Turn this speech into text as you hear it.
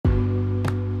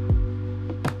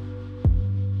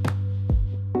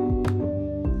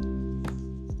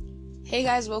Hey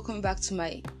guys, welcome back to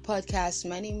my podcast.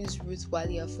 My name is Ruth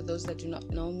Walia, for those that do not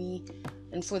know me.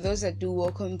 And for those that do,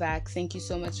 welcome back. Thank you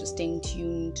so much for staying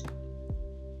tuned.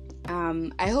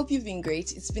 I hope you've been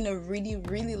great. It's been a really,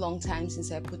 really long time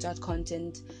since I put out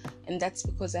content. And that's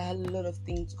because I had a lot of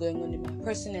things going on in my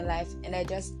personal life. And I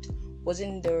just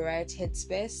wasn't in the right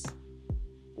headspace.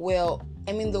 Well,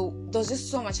 there's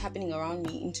just so much happening around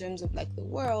me in terms of like the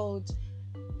world,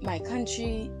 my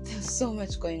country. There's so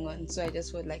much going on. So I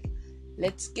just felt like,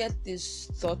 let's get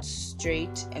these thoughts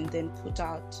straight and then put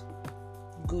out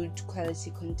good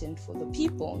quality content for the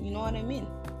people. You know what I mean?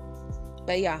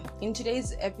 But yeah, in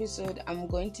today's episode, I'm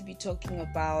going to be talking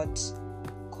about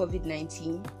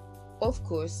COVID-19. Of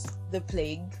course, the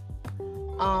plague.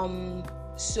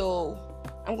 So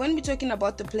I'm going to be talking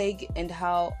about the plague and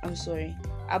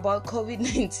about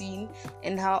COVID-19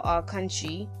 and how our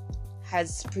country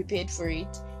has prepared for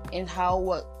it and how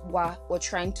we're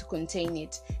trying to contain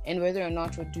it and whether or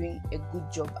not we're doing a good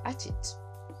job at it.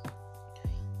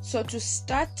 So to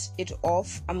start it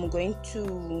off, I'm going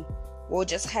to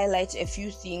just highlight a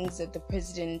few things that the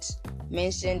president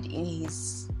mentioned in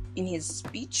his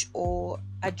speech or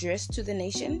address to the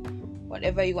nation,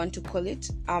 whatever you want to call it.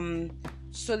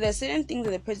 So there are certain things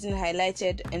that the president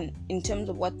highlighted, and in terms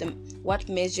of what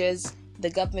measures the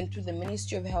government through the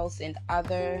Ministry of Health and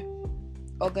other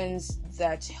organs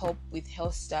that help with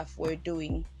health stuff were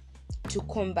doing to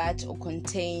combat or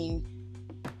contain,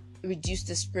 reduce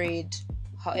the spread,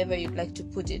 however you'd like to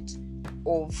put it,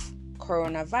 of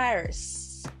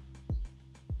coronavirus.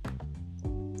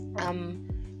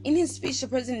 In his speech, the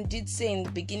president did say in the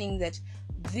beginning that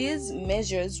these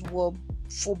measures were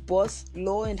for both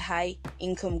low and high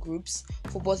income groups,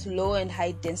 for both low and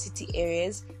high density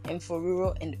areas, and for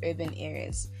rural and urban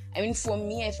areas. For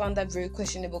me, I found that very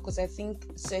questionable because I think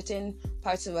certain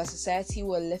parts of our society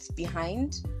were left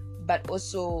behind, but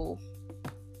also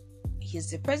he's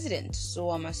the president, so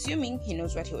I'm assuming he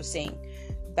knows what he was saying.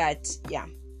 But yeah,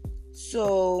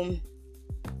 so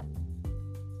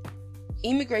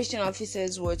immigration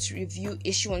officers were to review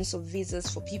issuance of visas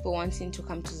for people wanting to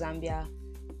come to Zambia.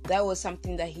 That was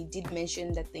something that he did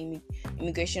mention that the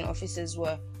immigration officers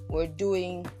were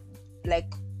doing.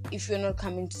 Like, if you're not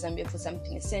coming to Zambia for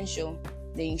something essential,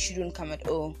 then you shouldn't come at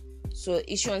all. So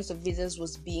issuance of visas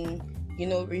was being,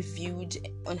 reviewed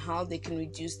on how they can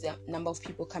reduce the number of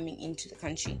people coming into the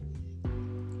country.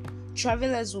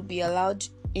 Travelers will be allowed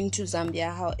into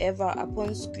Zambia. However,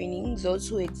 upon screening, those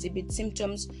who exhibit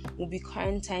symptoms will be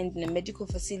quarantined in a medical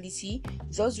facility.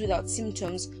 Those without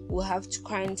symptoms will have to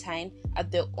quarantine at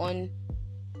their own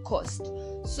cost.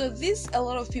 So this, a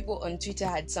lot of people on Twitter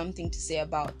had something to say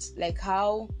about, like,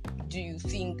 how do you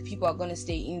think people are going to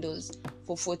stay indoors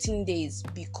for 14 days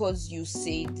because you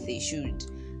said they should?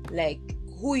 Like,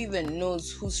 who even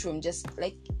knows who's from? Just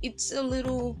like, there's a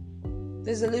little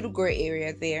gray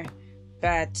area there,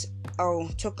 but I'll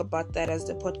talk about that as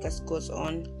the podcast goes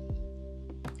on.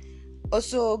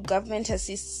 Also, government has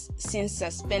since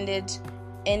suspended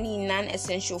any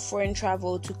non-essential foreign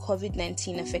travel to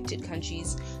COVID-19 affected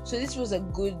countries. So this was a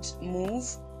good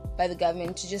move by the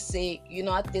government to just say,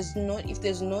 if there's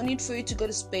no need for you to go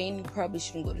to Spain, you probably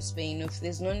shouldn't go to Spain. If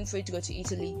there's no need for you to go to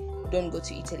Italy, don't go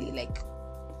to Italy. Like,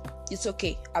 it's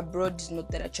okay. Abroad is not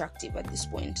that attractive at this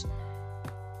point.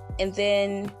 And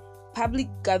then public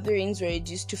gatherings were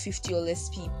reduced to 50 or less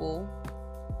people.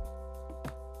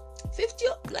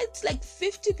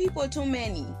 50 people too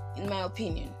many, in my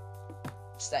opinion.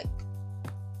 It's like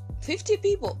 50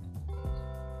 people.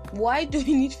 Why do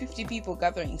we need 50 people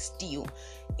gathering still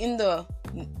in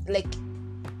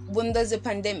when there's a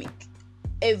pandemic,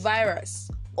 a virus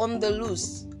on the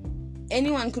loose?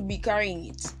 Anyone could be carrying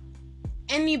it.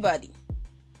 Anybody.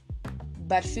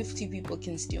 But 50 people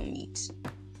can still meet.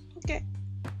 Okay.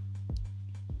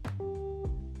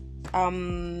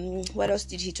 What else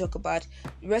did he talk about?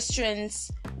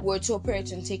 Restaurants were to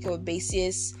operate on takeaway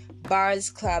basis. Bars,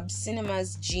 clubs,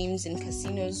 cinemas, gyms, and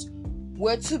casinos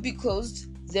were to be closed.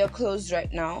 They're closed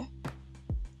right now.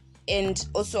 And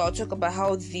also, I'll talk about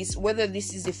whether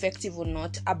this is effective or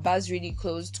not. Abba's really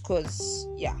closed because,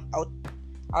 I'll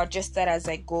address that as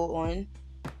I go on.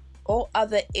 All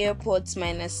other airports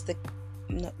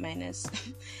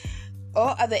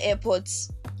all other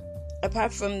airports,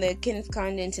 apart from the Kenneth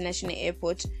Kaunda International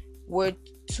Airport, were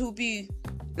to be,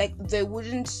 they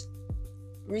wouldn't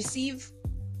receive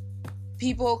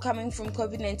people coming from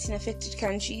COVID-19 affected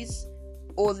countries,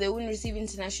 or they wouldn't receive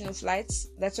international flights.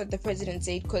 That's what the president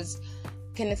said, because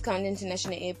Kenneth Kaunda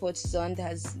International Airport is the one that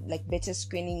has better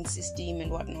screening system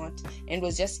and whatnot, and it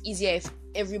was just easier if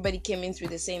everybody came in through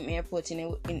the same airport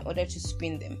in order to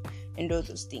screen them and all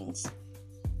those things.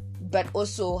 but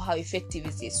also how effective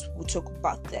is this? We'll talk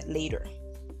about that later.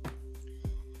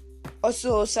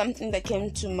 Also, something that came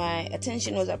to my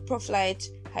attention was that ProFlight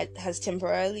has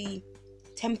temporarily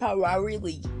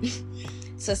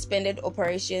suspended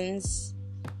operations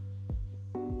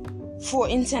for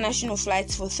international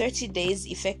flights for 30 days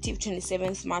effective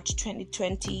 27th March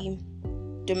 2020.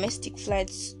 Domestic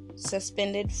flights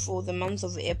suspended for the month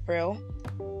of April,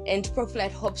 and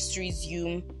ProFlight hopes to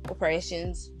resume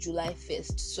operations July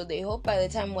 1st. So they hope by the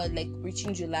time we're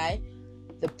reaching July,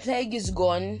 the plague is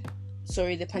gone.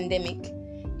 The pandemic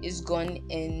is gone,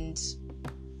 and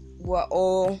we're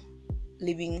all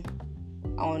living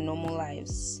our normal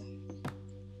lives.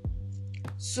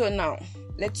 So now,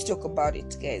 let's talk about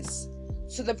it, guys.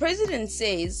 So the president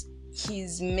says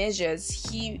his measures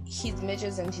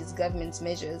and his government's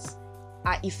measures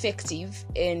are effective,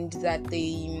 and that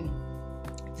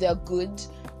they're good.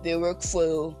 They work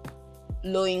for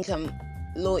low income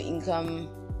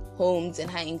homes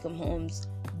and high income homes,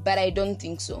 but I don't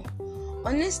think so.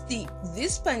 Honestly,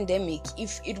 this pandemic,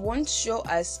 if it won't show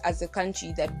us as a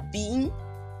country that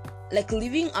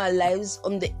living our lives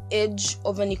on the edge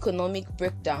of an economic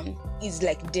breakdown is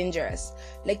dangerous.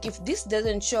 If this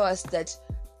doesn't show us that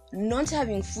not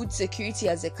having food security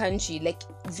as a country,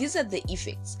 these are the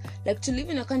effects. To live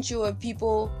in a country where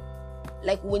people,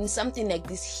 when something like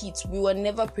this hits, we were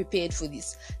never prepared for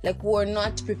this. We were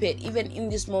not prepared, even in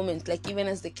this moment, even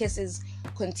as the cases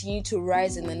continue to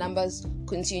rise and the numbers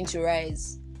continue to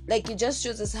rise. It just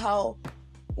shows us how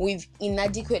we've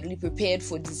inadequately prepared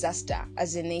for disaster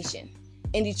as a nation,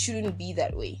 and it shouldn't be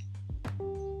that way.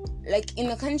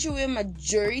 In a country where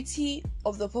majority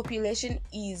of the population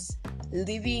is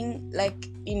living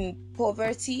in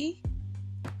poverty,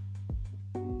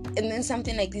 and then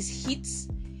something like this hits,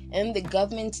 and the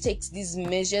government takes these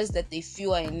measures that they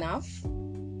feel are enough,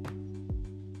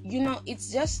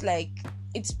 it's just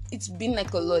it's been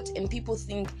a lot. And people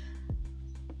think,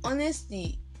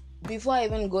 honestly, before I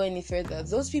even go any further,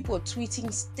 those people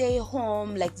tweeting stay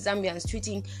home, Zambians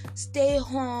tweeting stay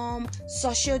home,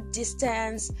 social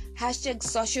distance,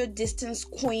 #social distance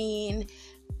queen,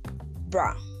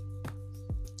 bruh,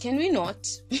 can we not?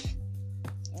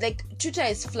 Twitter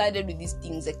is flooded with these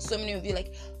things. So many of you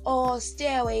oh,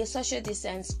 stay away, social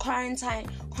distance, quarantine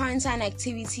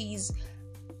activities,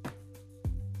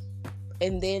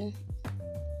 and then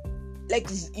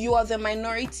you are the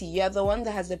minority. You are the one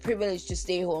that has the privilege to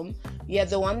stay home. You are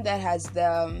the one that has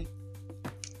the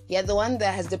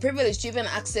privilege to even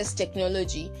access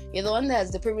technology. You're the one that has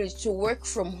the privilege to work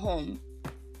from home.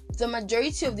 The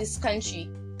majority of this country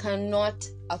cannot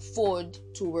afford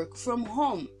to work from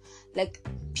home.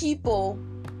 People,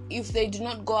 if they do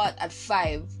not go out at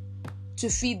 5 to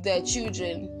feed their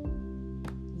children,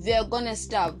 they're gonna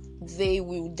starve. They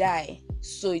will die.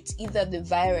 So it's either the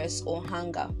virus or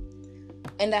hunger.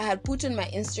 And I had put on my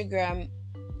Instagram,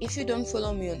 if you don't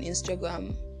follow me on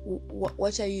Instagram,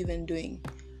 what are you even doing?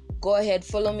 Go ahead,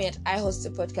 follow me at I Host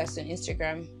the Podcast on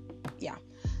Instagram. Yeah.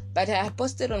 But I had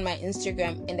posted on my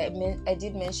Instagram, and I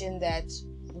did mention that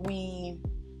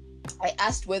I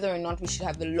asked whether or not we should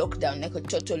have a lockdown, a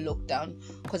total lockdown,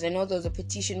 because I know there was a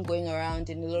petition going around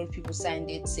and a lot of people signed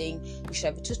it saying we should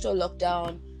have a total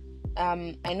lockdown.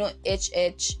 I know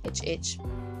Hakainde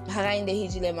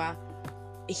Hichilema,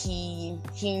 he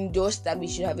endorsed that we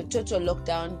should have a total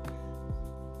lockdown,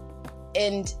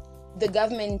 and the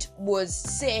government was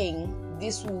saying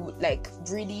this would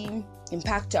really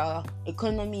impact our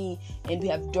economy, and we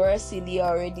have Doris Celia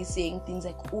already saying things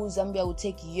like, oh, Zambia will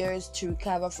take years to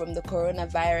recover from the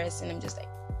coronavirus, and I'm just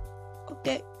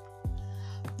okay.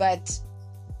 But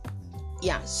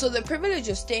yeah, so the privilege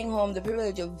of staying home, the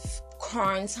privilege of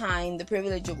quarantine, the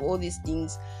privilege of all these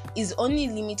things is only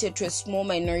limited to a small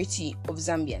minority of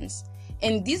Zambians,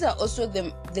 and these are also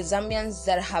the Zambians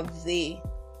that have the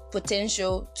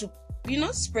potential to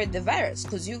spread the virus,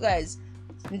 because you guys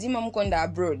ndima mkonda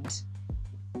abroad.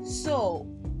 So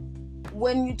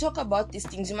when you talk about these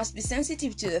things, you must be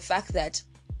sensitive to the fact that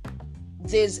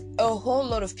there's a whole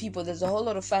lot of people, there's a whole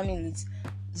lot of families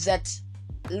that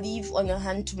live on a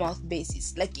hand-to-mouth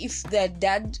basis. If their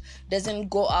dad doesn't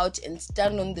go out and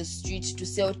stand on the street to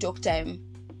sell talk time,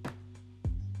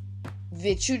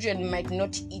 the children might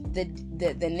not eat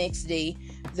the next day.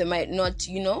 They might not,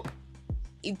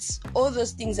 it's all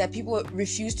those things that people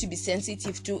refuse to be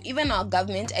sensitive to. Even our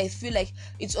government, I feel like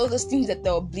it's all those things that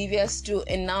they're oblivious to.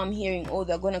 And now I'm hearing,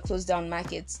 they're going to close down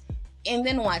markets. And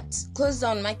then what? Close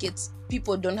down markets,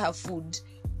 people don't have food.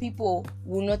 People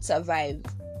will not survive.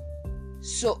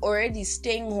 So already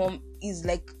staying home is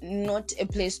not a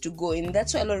place to go. And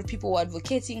that's why a lot of people were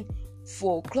advocating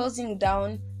for closing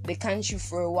down the country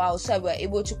for a while, so we're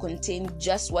able to contain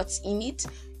just what's in it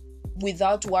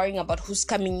without worrying about who's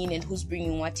coming in and who's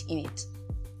bringing what in it.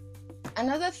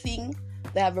 Another thing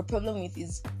that I have a problem with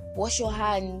is wash your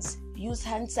hands, use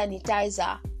hand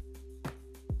sanitizer.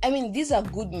 I mean, these are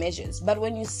good measures, but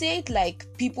when you say it like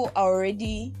people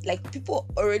already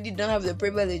don't have the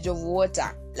privilege of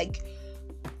water. Like,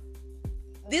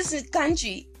 this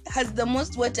country has the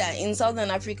most water in Southern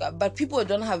Africa, but people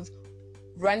don't have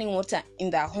running water in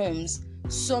their homes.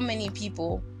 So many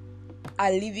people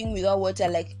are living without water.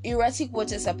 Like, erratic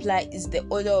water supply is the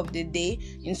order of the day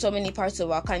in so many parts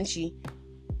of our country.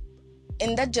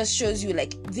 And that just shows you,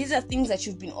 like, these are things that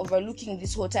you've been overlooking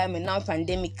this whole time, and now a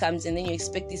pandemic comes and then you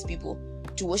expect these people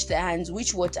to wash their hands.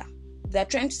 Which water? They're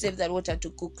trying to save that water to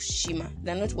cook shima.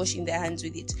 They're not washing their hands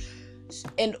with it.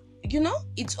 And,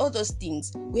 it's all those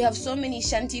things. We have so many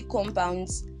shanty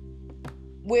compounds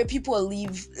where people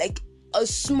live, like a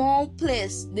small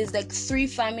place. There's like 3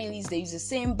 families. They use the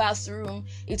same bathroom.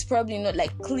 It's probably not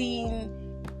like clean.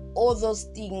 All those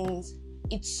things.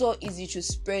 It's so easy to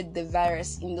spread the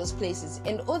virus in those places.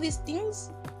 And all these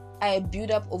things are a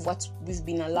build-up of what we've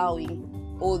been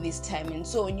allowing all this time. And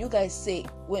so when you guys say,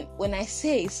 when I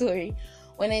say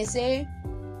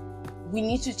we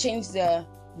need to change the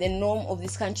norm of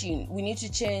this country, we need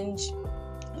to change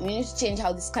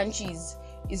how this country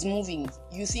is moving,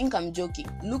 you think I'm joking.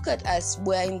 Look at us.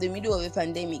 We're in the middle of a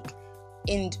pandemic,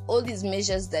 and all these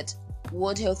measures that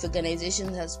World Health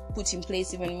Organization has put in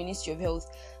place, even Ministry of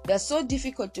Health, they're so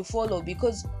difficult to follow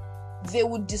because they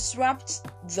would disrupt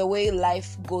the way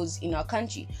life goes in our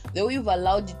country, the way we've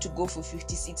allowed it to go for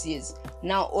 56 years.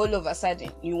 Now all of a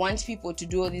sudden you want people to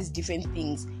do all these different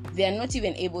things. They are not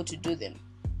even able to do them.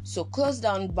 So close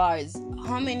down bars.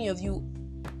 How many of you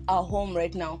are home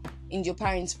right now and your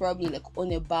parents probably like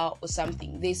on a bar or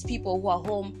something? There's people who are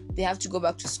home, they have to go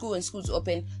back to school and school's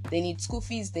open, they need school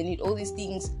fees, they need all these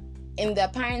things, and their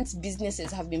parents'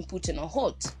 businesses have been put on a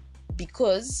halt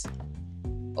because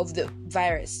of the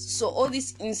virus. So all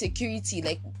this insecurity,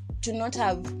 like to not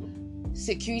have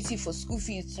security for school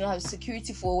fees, to not have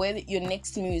security for where your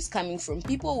next meal is coming from,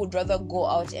 people would rather go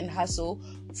out and hustle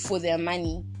for their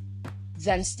money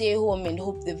than stay home and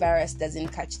hope the virus doesn't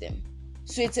catch them.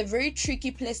 So it's a very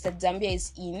tricky place that Zambia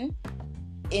is in,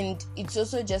 and it's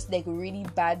also just like really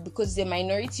bad because the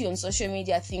minority on social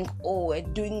media think, oh, we're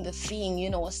doing the thing,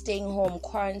 we're staying home,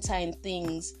 quarantine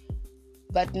things.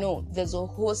 But no, there's a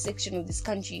whole section of this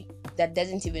country that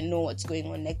doesn't even know what's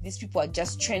going on. Like, these people are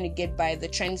just trying to get by, they're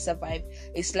trying to survive.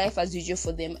 It's life as usual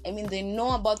for them. I mean, they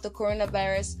know about the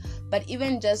coronavirus, but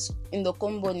even just in the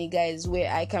Komboni, guys, where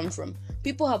I come from,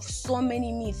 people have so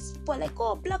many myths. People are like,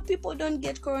 oh, black people don't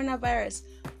get coronavirus.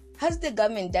 Has the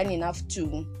government done enough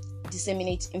to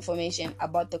disseminate information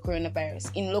about the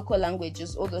coronavirus in local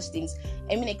languages, all those things?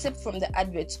 I mean, except from the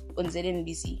adverts on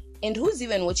ZNBC. And who's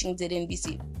even watching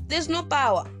ZNBC? There's no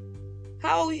power.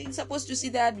 How are we supposed to see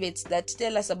the adverts that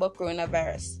tell us about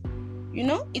coronavirus?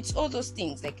 It's all those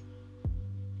things. Like,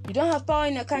 you don't have power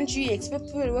in a country, you expect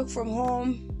people to work from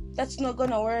home. That's not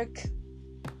gonna work.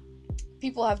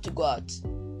 People have to go out.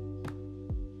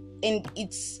 And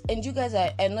you guys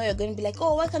I know you're going to be like,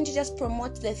 oh, why can't you just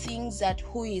promote the things that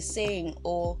who is saying,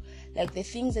 or like the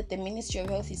things that the Ministry of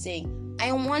Health is saying?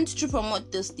 I want to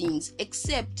promote those things,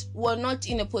 except we're not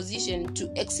in a position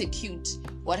to execute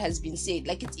what has been said.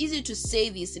 Like, it's easy to say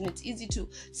this and it's easy to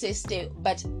say stay,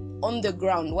 but on the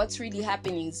ground, what's really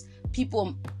happening is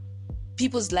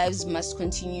people's lives must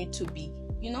continue to be,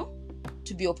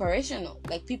 to be operational.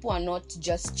 Like, people are not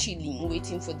just chilling,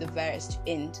 waiting for the virus to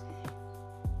end.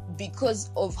 Because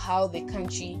of how the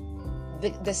country,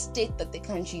 the state that the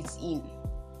country is in,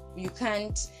 you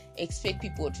can't expect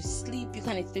people to sleep. You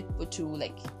can't expect people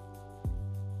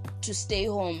to stay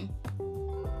home,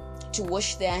 to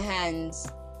wash their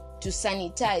hands, to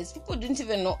sanitize. People didn't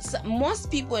even know. Most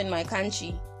people in my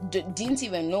country didn't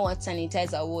even know what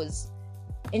sanitizer was.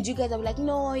 And you guys are like,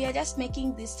 no, you're just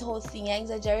making this whole thing, you're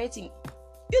exaggerating.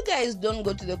 You guys don't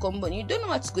go to the company. You don't know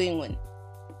what's going on.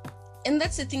 And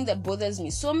that's the thing that bothers me.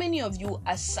 So many of you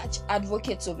are such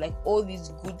advocates of like all these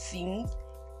good things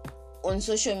on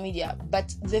social media,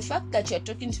 but the fact that you're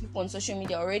talking to people on social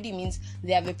media already means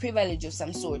they have a privilege of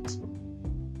some sort.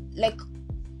 Like,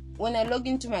 when I log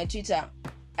into my Twitter,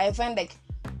 I find like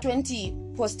 20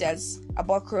 posters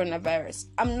about coronavirus.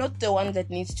 I'm not the one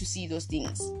that needs to see those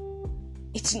things.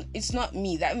 It's not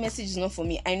me. That message is not for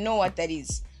me. I know what that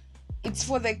is. It's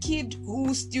for the kid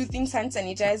who still thinks hand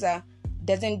sanitizer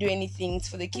doesn't do anything. It's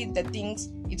for the kid that thinks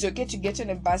it's okay to get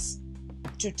on a bus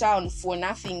to town for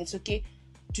nothing. It's okay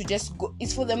to just go.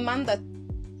 It's for the man that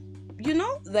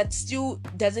that still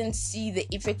doesn't see the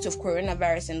effects of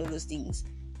coronavirus and all those things.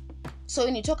 So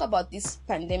when you talk about this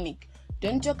pandemic,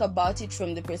 don't talk about it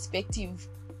from the perspective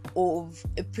of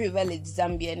a privileged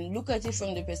Zambian. Look at it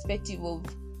from the perspective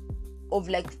of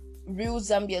like real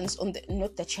Zambians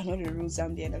not that you're not a real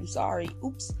Zambian, I'm sorry.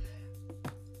 Oops.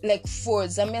 Like for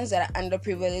Zambians that are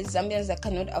underprivileged, Zambians that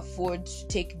cannot afford to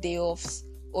take day offs,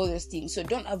 all those things. So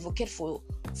don't advocate for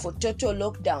total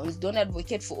lockdowns. Don't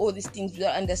advocate for all these things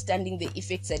without understanding the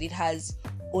effects that it has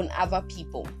on other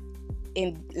people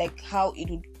and like how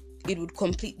it would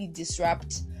completely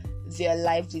disrupt their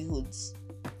livelihoods.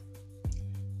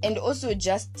 And also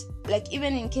just like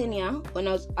even in Kenya, when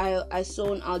I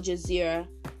saw on Al Jazeera,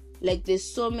 like there's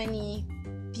so many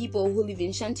people who live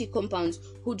in shanty compounds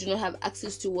who do not have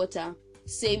access to water.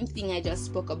 Same thing I just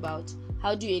spoke about.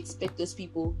 How do you expect those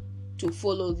people to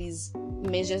follow these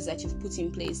measures that you've put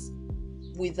in place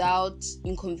without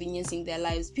inconveniencing their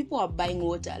lives? People are buying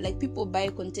water. Like people buy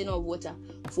a container of water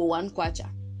for 1 kwacha.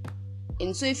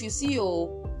 And so if you see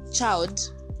your child,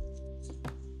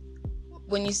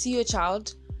 when you see your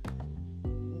child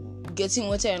getting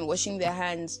water and washing their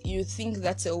hands, you think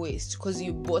that's a waste because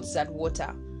you bought that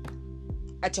water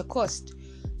at a cost.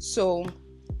 So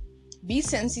be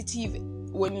sensitive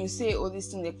when you say all these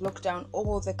things like lockdown.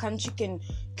 The country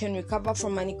can recover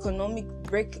from an economic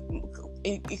break,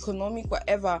 economic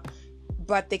whatever,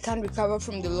 but they can't recover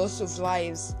from the loss of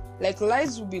lives. Like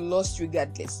lives will be lost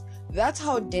regardless. That's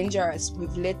how dangerous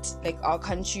we've let like our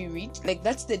country reach. Like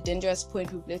that's the dangerous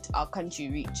point we've let our country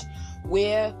reach,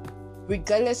 where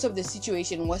regardless of the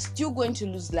situation, we're still going to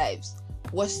lose lives.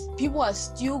 People are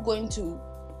still going to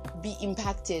be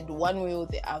impacted one way or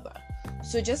the other.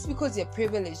 So just because you're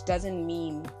privileged doesn't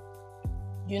mean,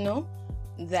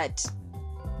 that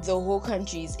the whole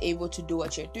country is able to do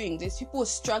what you're doing. There's people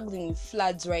struggling with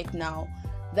floods right now.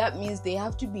 That means they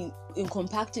have to be in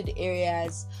compacted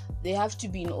areas. They have to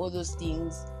be in all those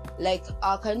things. Like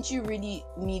our country really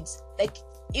needs, like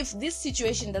if this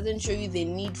situation doesn't show you the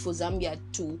need for Zambia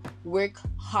to work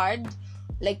hard,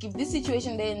 like if this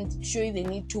situation doesn't show you the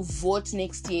need to vote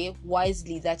next year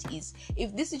wisely, that is,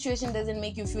 if this situation doesn't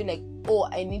make you feel like,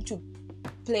 I need to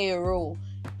play a role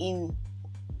in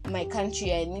my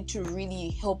country, I need to really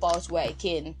help out where I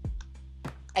can,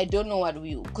 I don't know what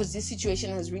will, because this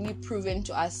situation has really proven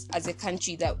to us as a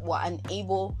country that we're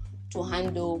unable to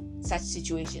handle such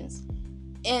situations.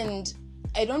 And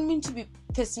I don't mean to be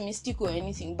pessimistic or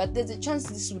anything, but there's a chance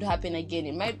this would happen again.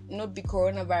 It might not be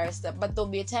coronavirus, but there'll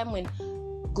be a time when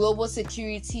global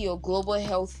security or global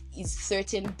health is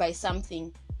threatened by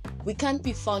something. We can't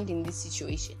be found in this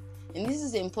situation. And this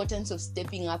is the importance of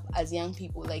stepping up as young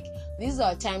people. Like, this is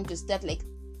our time to start,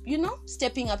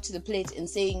 stepping up to the plate and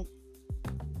saying,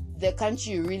 the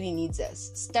country really needs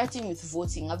us. Starting with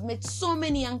voting. I've met so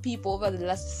many young people over the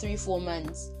last 3-4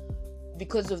 months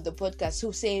because of the podcast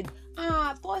who said,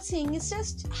 voting, it's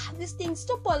just, this thing's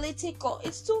too political.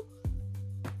 It's too...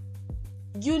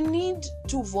 You need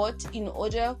to vote in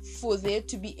order for there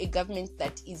to be a government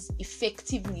that is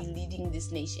effectively leading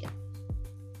this nation.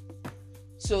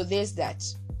 So there's that.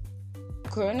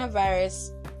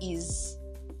 Coronavirus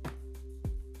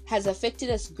has affected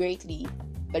us greatly,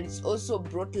 but it's also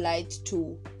brought light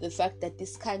to the fact that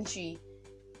this country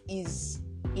is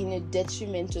in a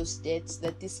detrimental state,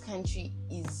 that this country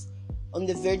is on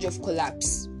the verge of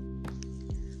collapse.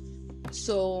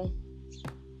 So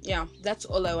yeah, that's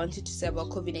all I wanted to say about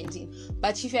COVID-19.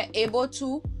 But if you're able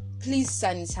to, please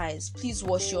sanitize, please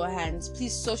wash your hands,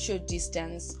 please social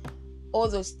distance. All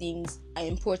those things are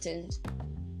important.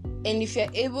 And if you're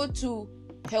able to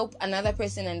help another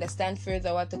person understand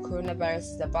further what the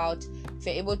coronavirus is about, if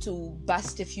you're able to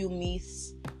bust a few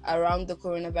myths around the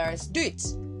coronavirus, do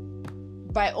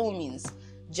it. By all means.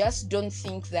 Just don't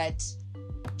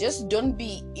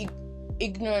be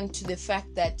ignorant to the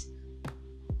fact that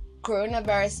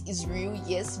coronavirus is real,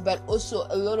 yes, but also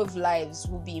a lot of lives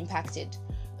will be impacted.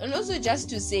 And also, just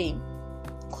to say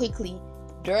quickly,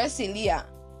 Dora Celia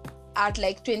at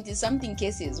 20 something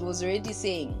cases was already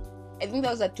saying, I think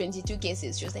that was at 22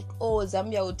 cases, she was like,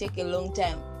 Zambia will take a long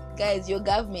time. Guys, your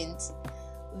government,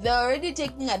 they're already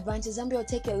taking advantage. Zambia will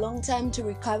take a long time to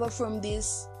recover from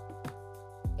this.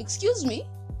 Excuse me,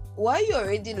 why are you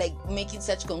already making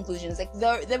such conclusions?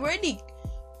 They've already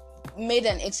made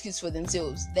an excuse for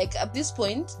themselves. At this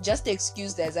point, just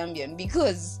excuse the Zambian,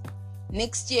 because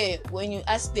next year when you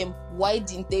ask them why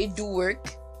didn't they do work,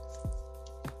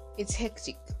 it's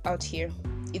hectic out here.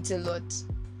 It's a lot.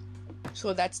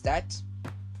 So that's that.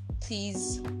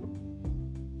 Please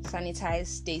sanitize,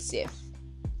 stay safe.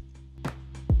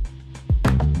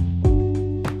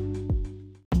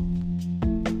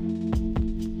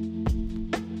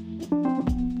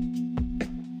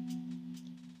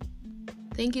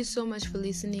 Thank you so much for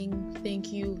listening.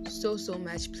 Thank you so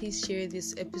much. Please share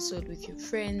this episode with your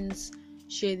friends.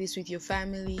 Share this with your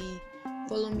family.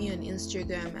 Follow me on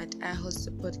Instagram at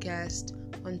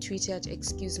iHostThePodcast, on Twitter at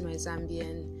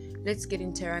ExcuseMyZambian. Let's get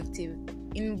interactive.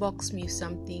 Inbox me if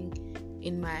something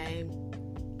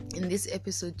in this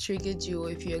episode triggered you,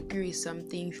 or if you agree with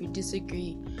something. If you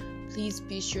disagree, please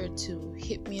be sure to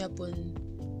hit me up on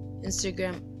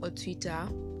Instagram or Twitter.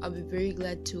 I'll be very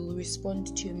glad to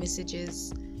respond to your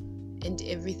messages and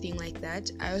everything like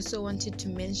that. I also wanted to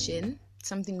mention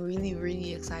something really,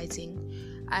 really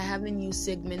exciting. I have a new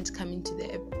segment coming to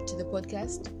the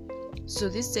podcast. So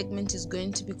this segment is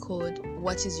going to be called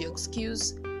 "What is your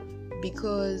excuse?"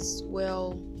 Because,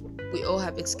 well, we all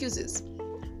have excuses.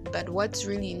 But what's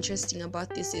really interesting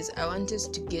about this is I want us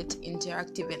to get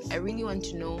interactive, and I really want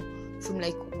to know from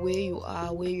like where you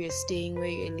are, where you're staying, where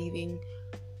you're living.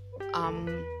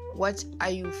 What are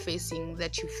you facing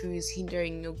that you feel is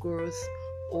hindering your growth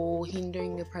or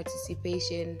hindering your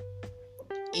participation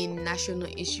in national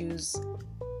issues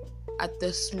at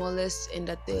the smallest and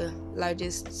at the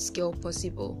largest scale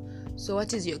possible? So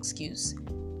what is your excuse?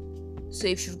 So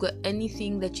if you've got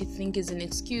anything that you think is an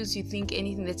excuse, you think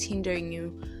anything that's hindering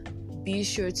you, be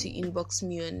sure to inbox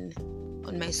me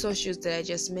on my socials that I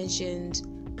just mentioned.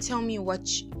 Tell me what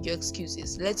your excuse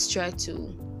is. Let's try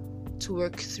to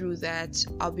work through that.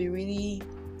 I'll be really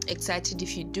excited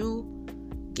if you do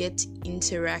get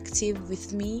interactive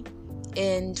with me.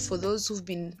 And for those who've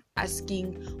been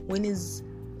asking, when is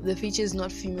the Features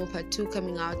Not Female Part 2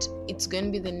 coming out? It's going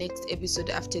to be the next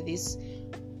episode after this,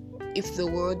 if the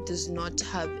world does not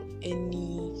have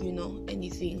anything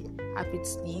up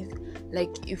its sleeve.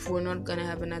 Like, if we're not gonna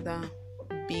have another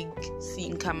big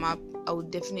thing come up, I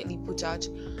would definitely put out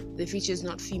the Features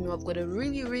Not Female. I've got a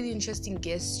really, really interesting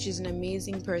guest. She's an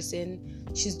amazing person.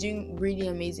 She's doing really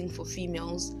amazing for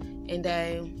females, and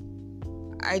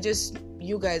I just,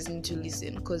 you guys need to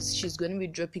listen, because she's going to be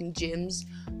dropping gems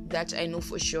that I know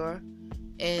for sure.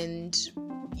 And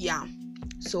yeah,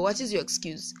 so what is your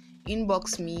excuse?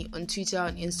 Inbox me on Twitter,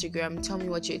 on Instagram. Tell me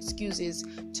what your excuse is.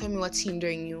 Tell me what's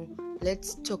hindering you.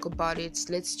 Let's talk about it.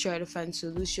 Let's try to find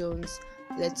solutions.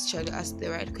 Let's try to ask the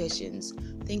right questions.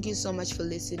 Thank you so much for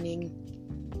listening.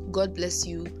 God bless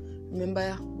you.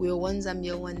 Remember, we're one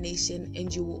Zambia, one nation,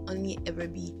 and you will only ever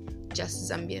be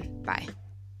just Zambian. Bye.